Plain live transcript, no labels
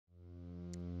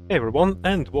Hey everyone,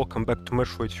 and welcome back to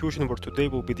Metroid Fusion, where today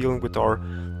we'll be dealing with our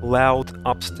loud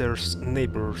upstairs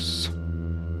neighbors.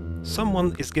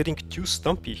 Someone is getting too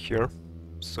stumpy here,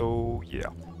 so yeah.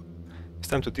 It's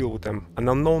time to deal with them. An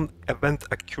unknown event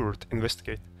occurred.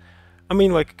 Investigate. I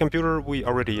mean, like, computer, we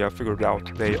already figured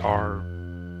out they are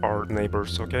our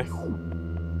neighbors, okay?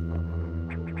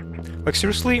 Like,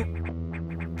 seriously,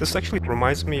 this actually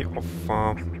reminds me of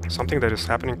something that is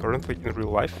happening currently in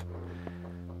real life.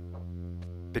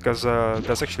 Because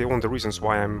that's actually one of the reasons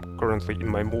why I'm currently in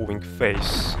my moving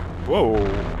phase. Whoa!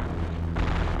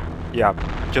 Yeah,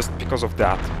 just because of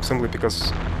that. Simply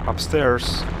because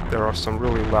upstairs there are some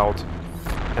really loud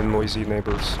and noisy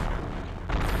neighbors.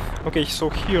 Okay, so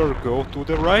here go to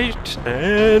the right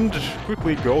and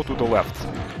quickly go to the left.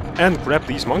 And grab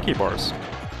these monkey bars.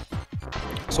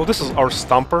 So this is our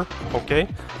Stomper, okay?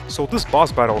 So this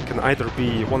boss battle can either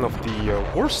be one of the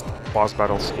worst boss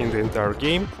battles in the entire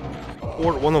game,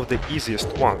 or one of the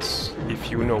easiest ones, if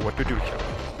you know what to do here.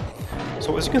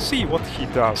 So as you can see what he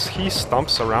does, he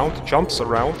stomps around, jumps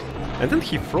around, and then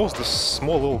he throws this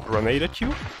small little grenade at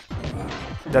you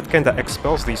that kinda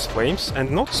expels these flames,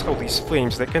 and notice how these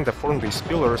flames, they kinda form these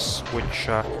pillars which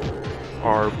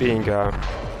are being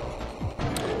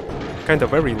kinda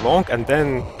very long and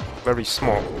then very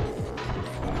small.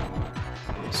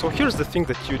 So here's the thing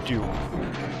that you do.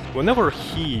 Whenever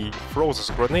he throws his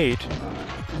grenade,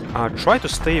 try to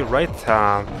stay right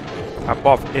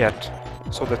above it,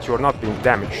 so that you're not being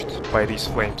damaged by these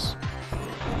flames.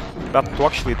 But to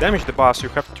actually damage the boss, you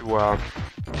have to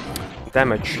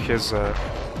damage his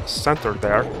center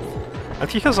there. And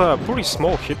he has a pretty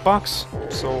small hitbox,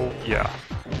 so yeah.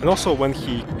 And also when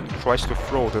he tries to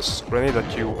throw this grenade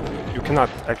at you, you cannot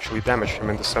actually damage him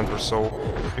in the center, so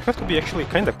you have to be actually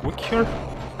kinda quick here.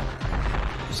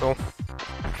 So,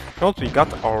 now that we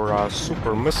got our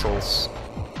super missiles,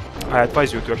 I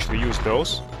advise you to actually use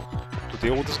those to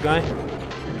deal with this guy.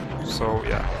 So,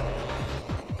 yeah.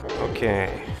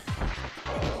 Okay.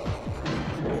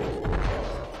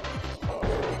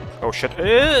 Oh shit.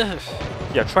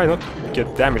 Yeah, try not to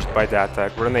get damaged by that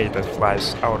grenade that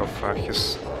flies out of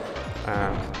his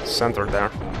center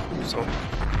there. So.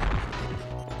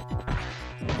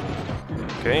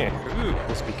 Okay. Ooh,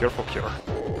 let's be careful here.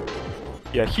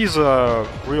 Yeah, he's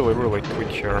really quick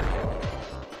here.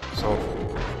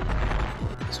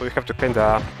 So you have to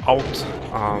kinda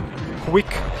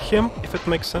quick him, if it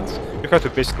makes sense. You have to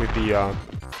basically be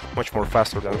much more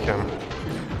faster than him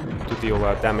to deal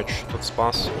damage to this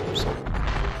boss. So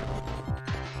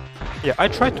yeah, I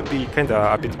try to be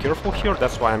kinda a bit careful here.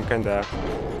 That's why I'm kinda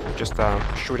just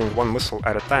shooting one missile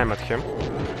at a time at him.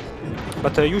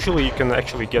 But usually you can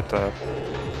actually get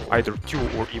either 2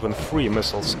 or even 3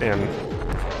 missiles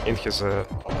in his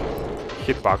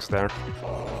hitbox there.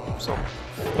 So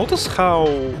notice how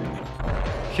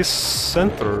his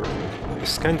center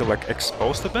is kind of like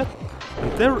exposed a bit,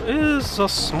 and there is a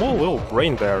small little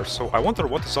brain there, so I wonder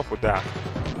what is up with that.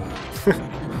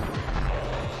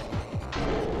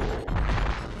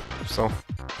 So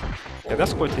yeah,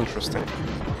 that's quite interesting.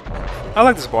 I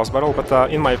like this boss battle,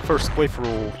 but in my first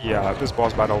playthrough, yeah, this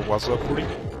boss battle was pretty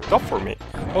tough for me.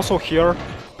 Also here,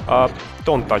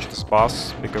 don't touch this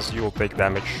boss, because you'll take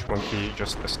damage when he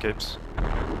just escapes.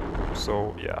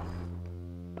 So, yeah.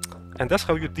 And that's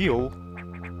how you deal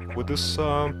with this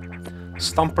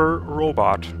Stomper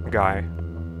robot guy.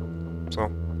 So,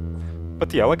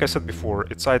 but yeah, like I said before,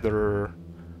 it's either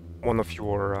one of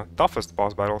your toughest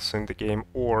boss battles in the game,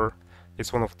 or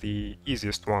it's one of the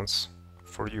easiest ones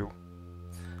for you.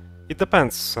 It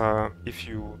depends if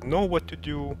you know what to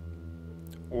do,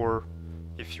 or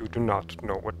if you do not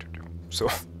know what to do. So,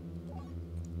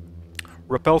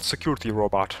 repelled security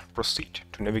robot, proceed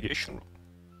to navigation room.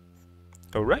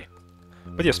 Alright.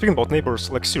 But yeah, speaking about neighbors,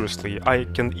 like seriously, I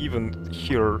can even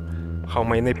hear how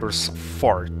my neighbors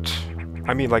fart.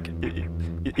 I mean, like,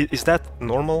 is that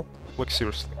normal? Like,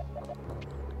 seriously.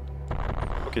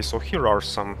 Okay, so here are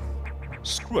some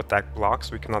screw attack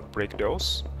blocks, we cannot break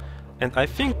those. And I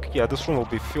think, yeah, this room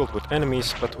will be filled with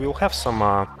enemies, but we'll have some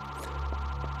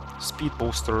speed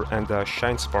booster and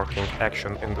shine sparking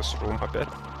action in this room a bit.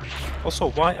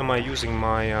 Also, why am I using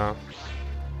my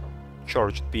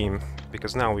charged beam?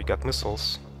 Because now we got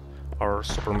missiles. Our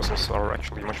super missiles are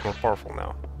actually much more powerful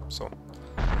now.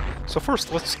 So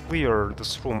first, let's clear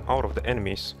this room out of the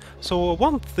enemies. So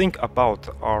one thing about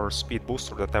our speed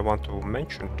booster that I want to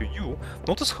mention to you,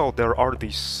 notice how there are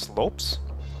these slopes?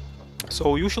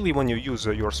 So usually when you use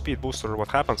your speed booster, what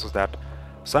happens is that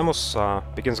Samus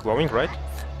begins glowing, right?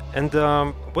 And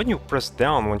when you press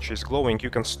down when she's glowing, you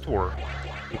can store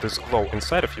this glow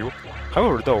inside of you.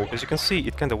 However though, as you can see,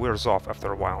 it kinda wears off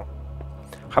after a while.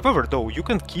 However, though, you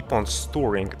can keep on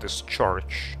storing this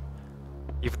charge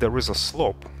if there is a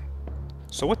slope.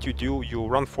 So what you do, you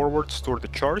run forward, store the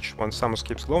charge when Samus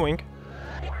keeps glowing,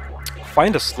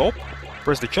 find a slope,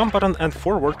 press the jump button and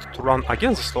forward to run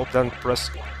against the slope, then press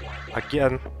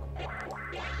again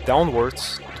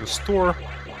downwards to store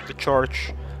the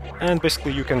charge, and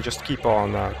basically you can just keep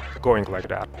on going like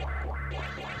that.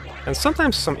 And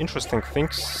sometimes some interesting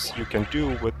things you can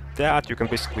do with that. You can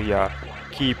basically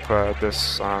keep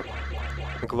this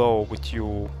glow with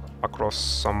you across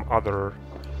some other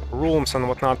rooms and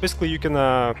whatnot. Basically you can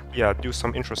yeah, do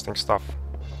some interesting stuff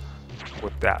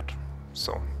with that.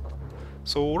 So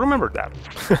remember that.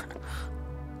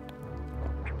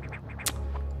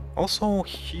 Also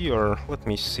here, let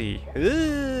me see.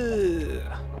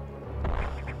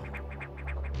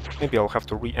 Maybe I'll have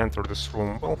to re-enter this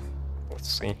room. Well, let's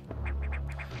see.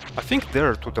 I think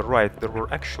there to the right there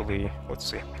were actually... let's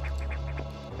see.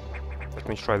 Let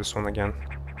me try this one again.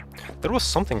 There was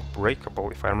something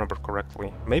breakable, if I remember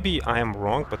correctly. Maybe I am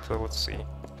wrong, but let's see.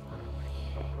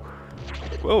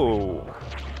 Whoa!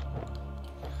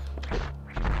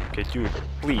 Okay, dude,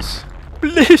 please.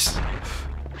 Please!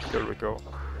 Here we go.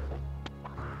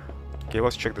 Okay,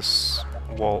 let's check this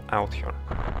wall out here.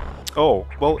 Oh,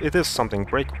 well, it is something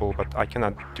breakable, but I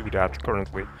cannot do that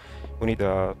currently. We need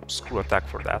a screw attack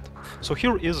for that. So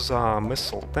here is a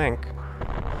missile tank.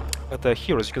 But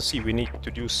here, as you can see, we need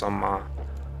to do some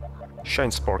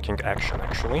shine sparking action,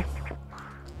 actually.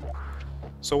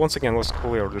 So once again, let's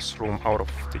clear this room out of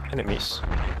the enemies.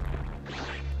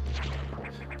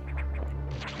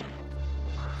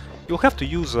 You'll have to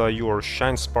use your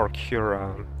shine spark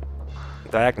here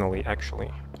diagonally, actually.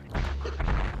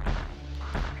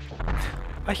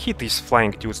 I hate these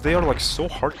flying dudes. They are like so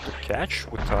hard to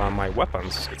catch with my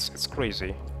weapons. It's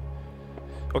crazy.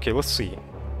 Okay, let's see.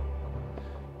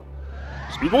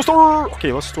 Speed booster!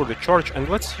 Okay, let's store the charge and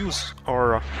let's use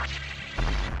our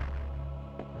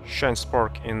shine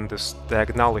spark in this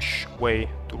diagonalish way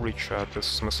to reach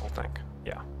this missile tank.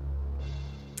 Yeah.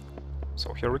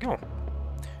 So here we go.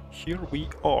 Here we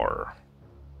are.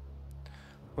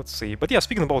 Let's see. But yeah,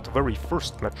 speaking about the very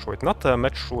first Metroid, not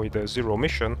Metroid Zero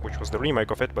Mission, which was the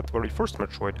remake of it, but very first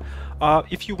Metroid.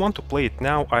 If you want to play it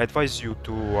now, I advise you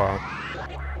to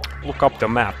look up the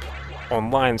map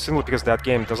online, simply because that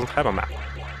game doesn't have a map.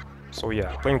 So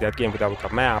yeah, playing that game without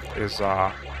a map is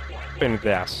pain in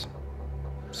the ass.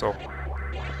 So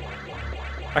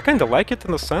I kinda like it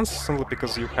in a sense, simply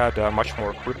because you had a much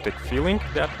more cryptic feeling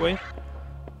that way,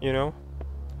 you know?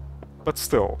 But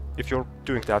still, if you're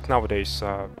doing that nowadays,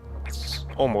 it's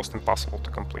almost impossible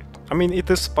to complete. I mean, it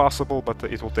is possible, but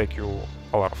it will take you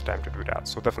a lot of time to do that,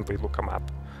 so definitely look a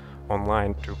map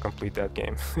online to complete that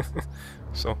game.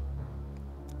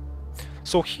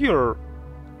 So here,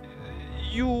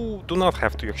 you do not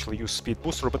have to actually use Speed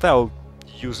Booster, but I'll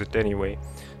use it anyway.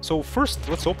 So first,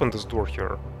 let's open this door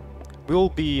here. We'll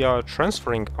be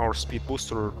transferring our Speed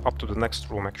Booster up to the next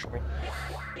room, actually.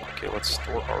 Okay, let's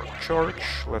store our charge.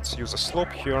 Let's use a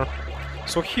slope here.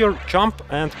 So here, jump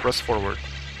and press forward.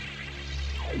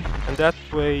 And that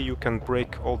way you can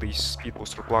break all these Speed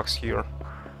Booster blocks here.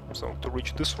 So to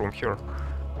reach this room here.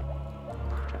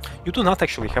 You do not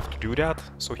actually have to do that.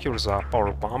 So here's a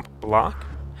power bomb block.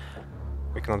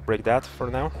 We cannot break that for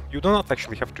now. You do not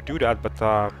actually have to do that,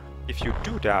 but if you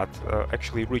do that,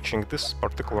 actually reaching this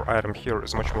particular item here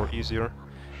is much more easier.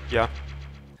 Yeah.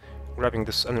 Grabbing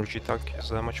this energy tank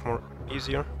is much more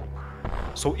easier.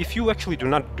 So if you actually do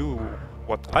not do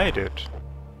what I did,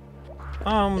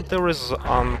 there is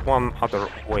one other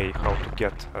way how to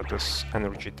get this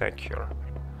energy tank here.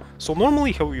 So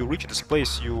normally how you reach this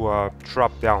place, you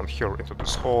drop down here into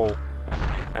this hole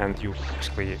and you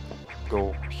basically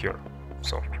go here.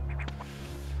 So,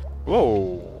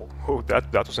 whoa, oh,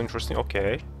 that was interesting.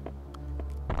 Okay,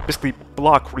 basically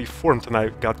block reformed and I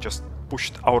got just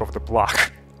pushed out of the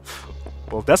block.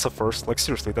 Well, that's a first, like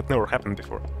seriously, that never happened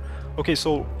before. Okay,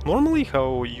 so normally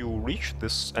how you reach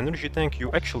this energy tank,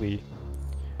 you actually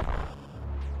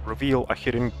reveal a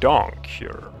hidden donk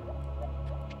here.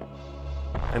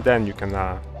 And then you can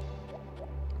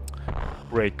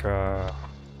break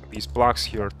these blocks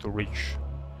here to reach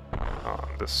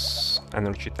this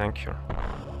energy tank here.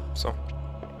 So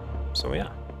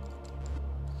yeah.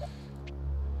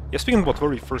 Yeah, speaking about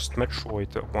very first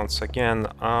Metroid, once again,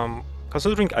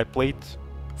 considering I played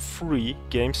 3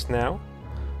 games now,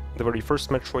 the very first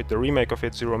Metroid, the remake of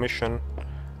it, Zero Mission,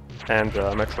 and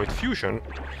Metroid Fusion,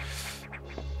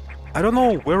 I don't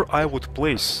know where I would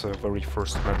place very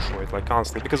first Metroid, like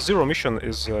honestly, because Zero Mission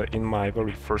is in my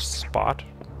very first spot.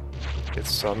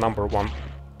 It's number 1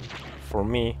 for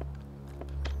me.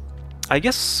 I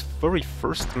guess very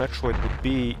first Metroid would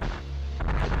be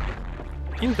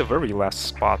in the very last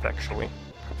spot, actually.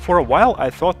 For a while I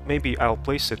thought maybe I'll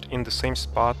place it in the same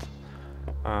spot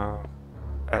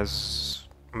as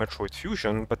Metroid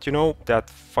Fusion, but you know, that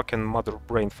fucking mother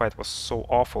brain fight was so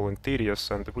awful and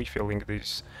tedious, and refilling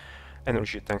these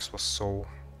energy tanks was so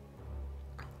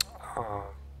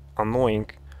annoying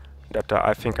that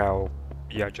I think I'll,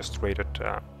 yeah, just rate it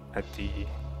at the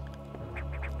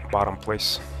bottom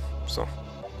place. So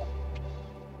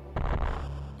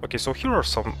okay, so here are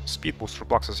some speed booster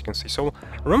blocks, as you can see. So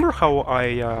remember how I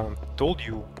told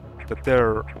you that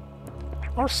there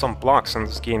are some blocks in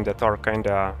this game that are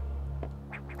kinda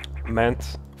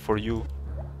meant for you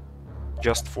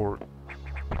just for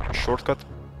shortcut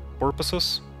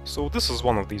purposes? So this is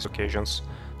one of these occasions.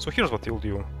 So here's what you'll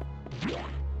do.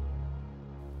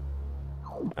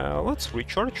 Let's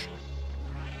recharge.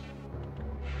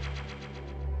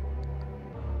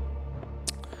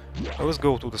 Let's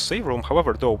go to the save room.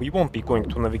 However, though, we won't be going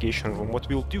to navigation room. What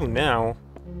we'll do now,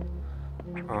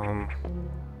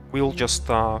 we'll just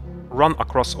run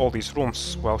across all these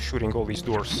rooms while shooting all these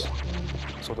doors,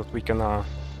 so that we can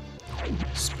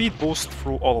speed boost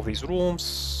through all of these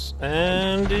rooms.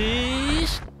 And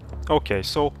okay,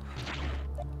 so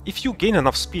if you gain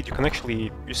enough speed, you can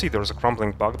actually, you see there's a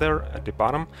crumbling bug there at the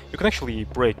bottom. You can actually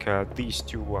break these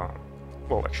two,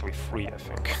 well, actually three, I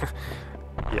think.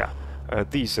 Yeah.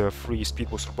 These three speed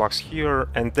booster blocks here,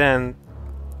 and then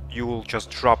you will just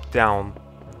drop down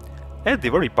at the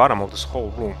very bottom of this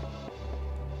whole room.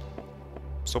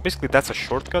 So basically that's a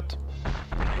shortcut.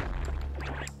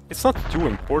 It's not too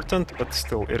important, but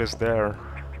still it is there.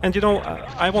 And you know,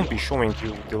 I won't be showing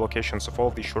you the locations of all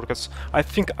of these shortcuts. I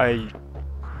think I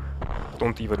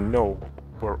don't even know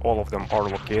where all of them are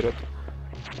located.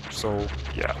 So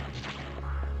yeah.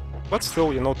 But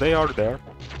still, you know, they are there.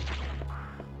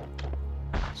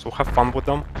 So have fun with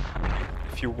them,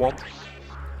 if you want.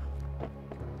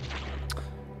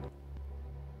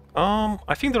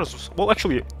 I think there's, well,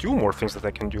 actually, two more things that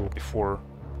I can do before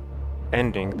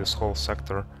ending this whole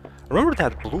sector. Remember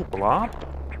that blue blob?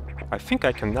 I think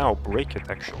I can now break it,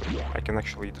 actually. I can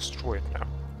actually destroy it now.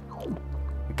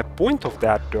 The point of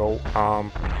that, though,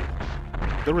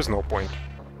 there is no point.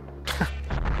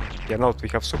 Yeah, now that we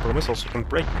have super missiles, we can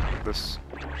break this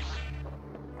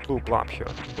blue blob here.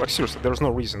 Like seriously, there's no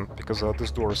reason, because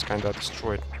this door is kinda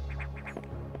destroyed.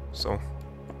 So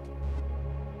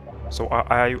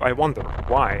I wonder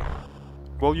why.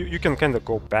 Well, you can kinda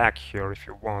go back here if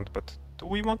you want, but do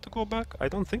we want to go back? I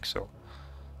don't think so.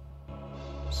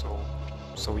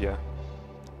 So yeah,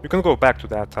 you can go back to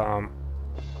that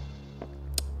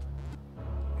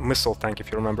missile tank,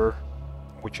 if you remember,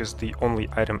 which is the only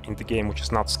item in the game which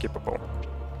is not skippable.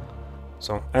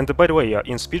 So, and by the way,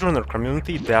 in speedrunner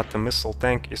community, that missile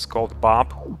tank is called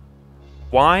Bob.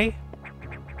 Why?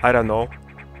 I don't know.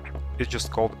 It's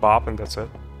just called Bob, and that's it.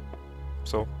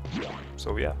 So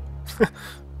yeah.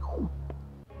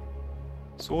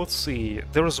 So let's see.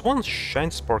 There is one shine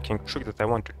sparking trick that I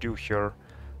want to do here.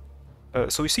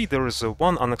 So you see, there is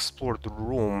one unexplored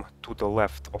room to the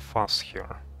left of us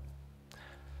here.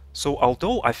 So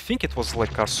although I think it was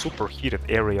like a superheated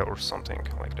area or something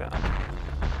like that.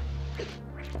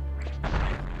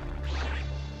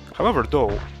 However,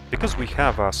 though, because we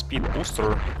have a speed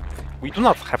booster, we do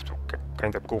not have to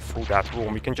kind of go through that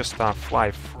room. We can just fly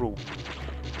through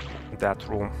that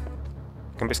room.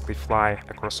 You can basically fly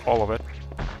across all of it.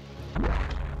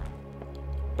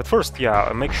 But first,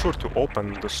 yeah, make sure to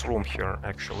open this room here,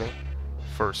 actually,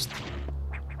 first.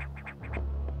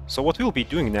 So what we'll be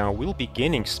doing now, we'll be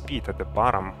gaining speed at the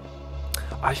bottom.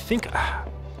 I think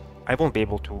I won't be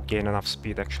able to gain enough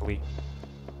speed, actually,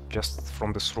 just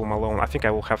from this room alone. I think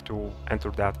I will have to enter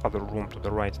that other room to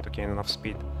the right to gain enough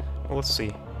speed. Well, let's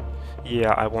see.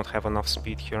 Yeah, I won't have enough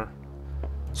speed here.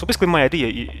 So basically my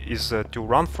idea is to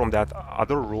run from that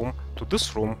other room to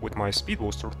this room with my speed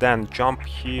booster, then jump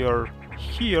here,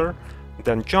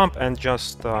 then jump and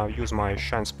just use my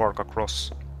shine spark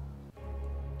across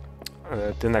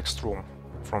the next room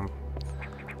from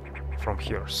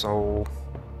here. So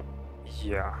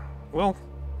yeah, well,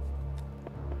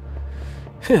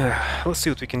 let's see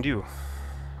what we can do.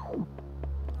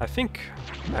 I think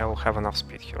I'll have enough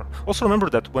speed here. Also remember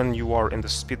that when you are in the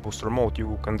speed booster mode,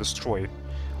 you can destroy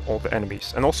all the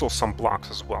enemies, and also some blocks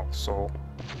as well, so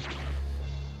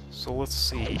let's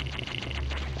see.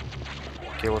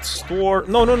 Okay, let's store.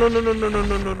 No,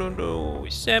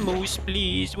 Samus,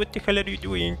 please, what the hell are you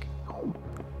doing?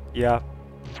 Yeah.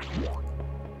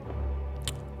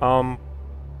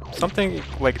 Something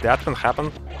like that can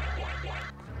happen,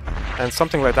 and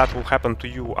something like that will happen to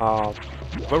you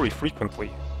very frequently.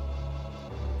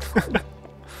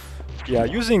 Yeah,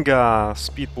 using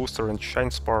Speed Booster and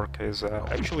Shine Spark is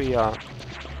actually a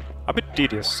bit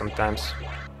tedious sometimes.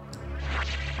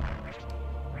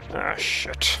 Ah,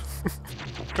 shit.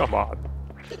 Come on.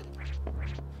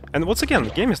 And once again, the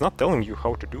game is not telling you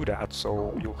how to do that,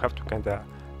 so you'll have to kinda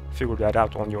figure that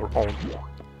out on your own.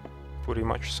 Pretty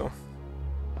much so.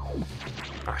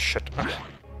 Ah, shit. Ah.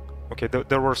 Okay,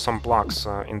 there were some blocks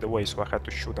in the way, so I had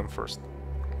to shoot them first.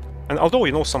 And although,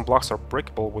 you know, some blocks are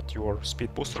breakable with your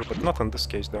Speed Booster, but not in this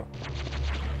case, though.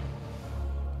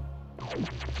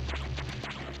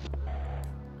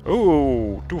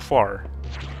 Oh, too far.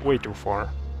 Way too far.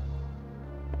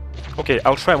 Okay,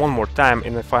 I'll try one more time,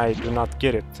 and if I do not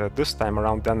get it this time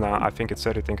around, then I think it's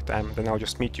editing time. Then I'll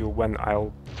just meet you when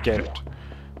I'll get it,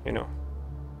 you know.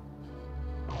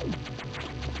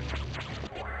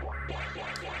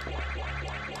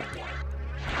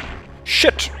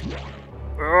 Shit!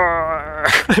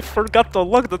 I forgot to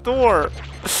lock the door!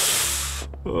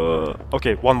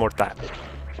 Okay, one more time.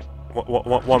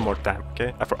 One more time,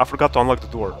 okay? I forgot to unlock the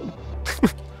door.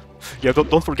 Yeah,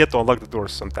 don't forget to unlock the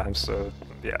doors sometimes.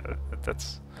 Yeah,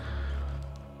 that's...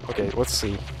 Okay, let's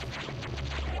see.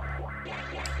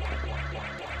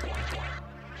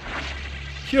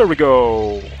 Here we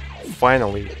go!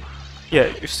 Finally. Yeah,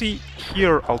 you see,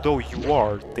 here, although you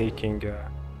are taking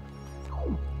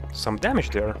some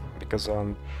damage there, because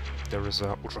there is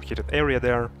a ultra-heated area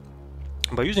there,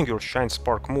 by using your Shine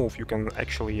Spark move, you can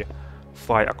actually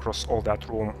fly across all that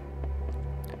room.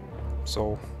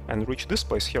 So, and reach this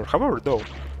place here. However, though,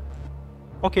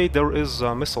 okay, there is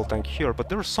a missile tank here, but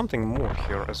there is something more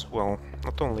here as well.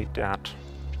 Not only that.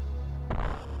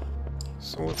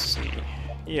 So let's see.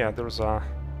 Yeah, there's a...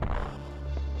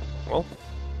 well,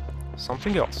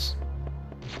 something else.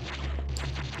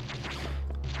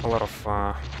 A lot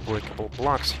of breakable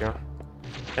blocks here.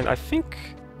 And I think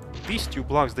these two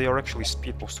blocks, they are actually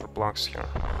Speed Booster blocks here.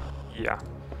 Yeah.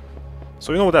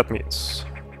 So you know what that means.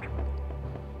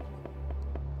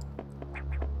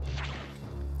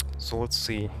 So let's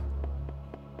see.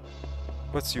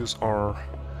 Let's use our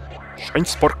Shine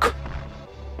Spark.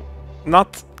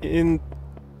 Not in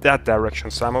that direction,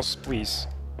 Samus, please.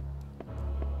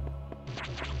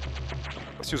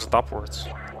 Let's use it upwards.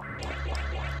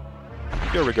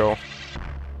 Here we go.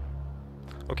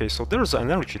 Okay, so there's an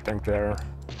energy tank there.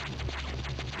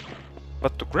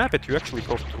 But to grab it, you actually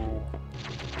have to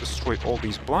destroy all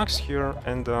these blocks here,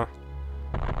 and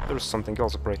there's something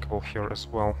else breakable here as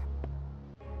well.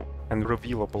 And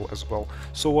revealable as well.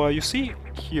 So you see,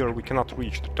 here we cannot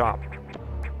reach the top.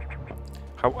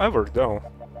 However, though,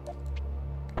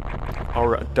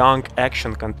 our dunk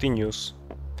action continues.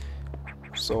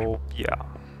 So, yeah.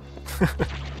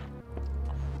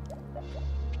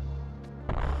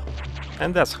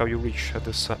 And that's how you reach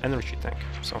this energy tank.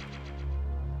 So,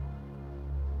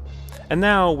 and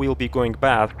now we'll be going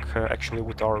back actually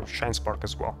with our Shine Spark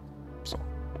as well. So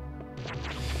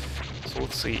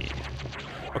let's see.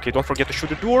 Okay, don't forget to shoot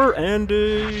the door, and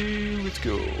let's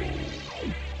go.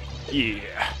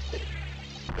 Yeah.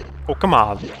 Oh, come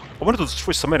on. I wanted to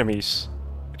destroy some enemies.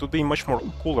 It would be much more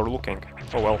cooler looking.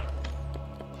 Oh well.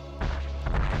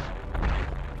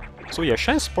 So yeah,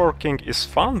 Shine Sparking is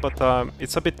fun, but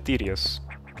it's a bit tedious.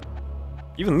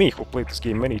 Even me, who played this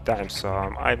game many times,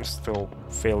 I'm still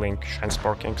failing Shine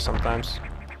Sparking sometimes.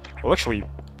 Well, actually,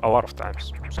 a lot of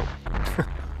times, so...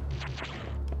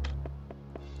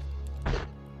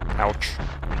 Ouch.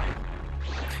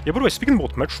 Yeah, by the way, speaking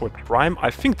about Metroid Prime, I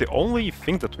think the only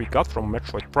thing that we got from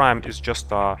Metroid Prime is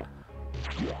just a...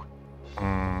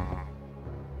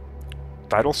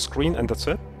 title screen, and that's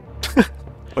it.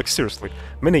 Like, seriously,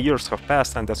 many years have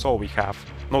passed and that's all we have.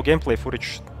 No gameplay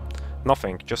footage,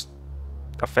 nothing, just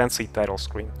a fancy title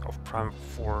screen of Prime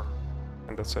 4,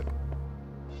 and that's it.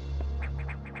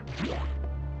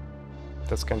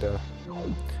 That's kinda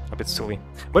a bit silly.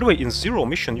 By the way, in Zero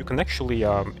Mission you can actually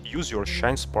use your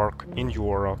Shine Spark in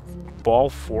your ball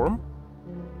form,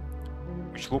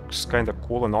 which looks kinda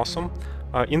cool and awesome.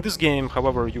 In this game,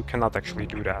 however, you cannot actually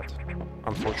do that,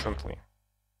 unfortunately.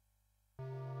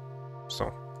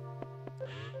 So...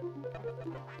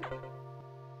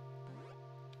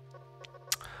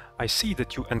 I see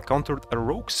that you encountered a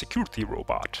rogue security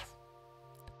robot.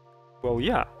 Well,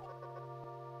 yeah.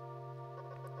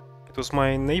 It was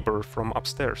my neighbor from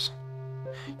upstairs.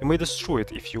 You may destroy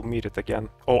it if you meet it again.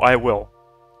 Oh, I will.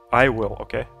 I will,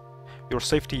 okay? Your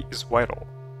safety is vital.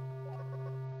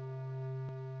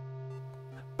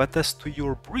 But as to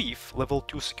your brief, level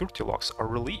 2 security locks are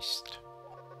released.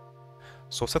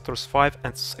 So sectors 5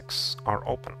 and 6 are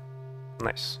open.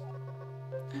 Nice.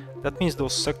 That means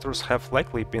those sectors have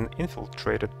likely been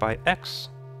infiltrated by X.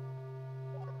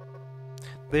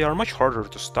 They are much harder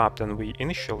to stop than we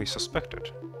initially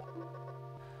suspected.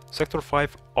 Sector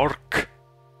 5 ARC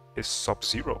is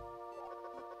sub-zero.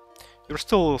 You're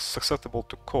still susceptible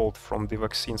to cold from the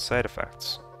vaccine side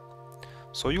effects,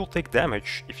 so you'll take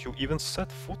damage if you even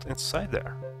set foot inside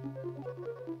there.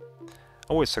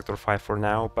 Always Sector 5 for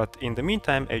now, but in the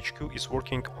meantime HQ is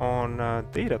working on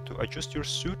data to adjust your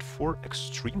suit for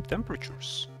extreme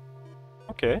temperatures.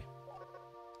 Okay.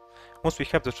 Once we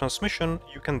have the transmission,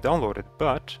 you can download it,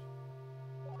 but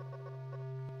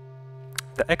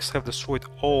the X have destroyed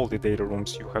all the data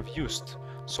rooms you have used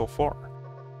so far.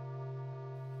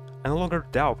 I no longer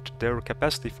doubt their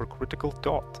capacity for critical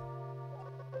thought.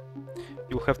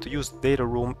 You'll have to use the data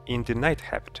room in the night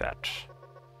habitat.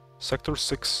 Sector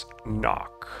 6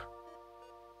 knock.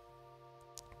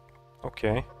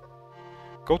 Okay.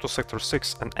 Go to Sector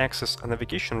 6 and access a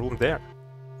navigation room there.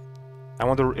 I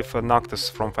wonder if a Noctis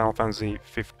from Final Fantasy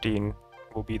 15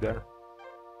 will be there.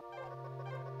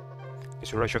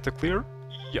 Is your objective clear?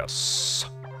 Yes.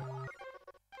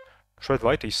 Tread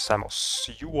lightly, Samus.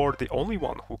 You are the only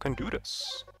one who can do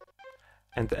this.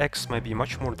 And the X might be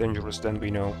much more dangerous than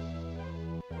we know.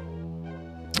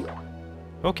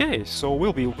 Okay, so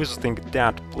we'll be visiting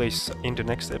that place in the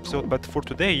next episode, but for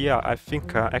today, yeah, I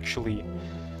think actually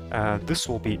this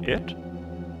will be it.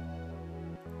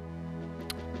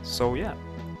 So yeah,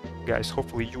 guys,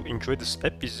 hopefully you enjoyed this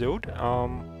episode.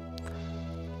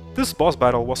 This boss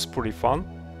battle was pretty fun.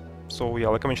 So yeah,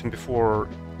 like I mentioned before,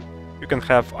 you can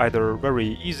have either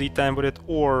very easy time with it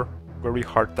or very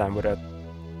hard time with it.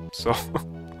 So,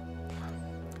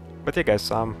 but yeah,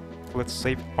 guys, let's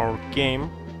save our game.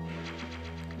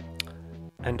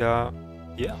 And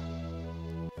yeah,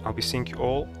 I'll be seeing you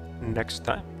all next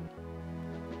time.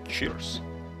 Cheers.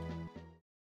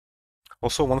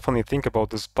 Also, one funny thing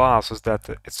about this boss is that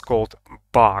it's called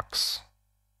Box.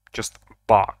 Just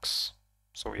Box.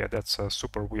 So yeah, that's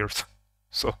super weird.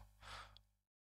 So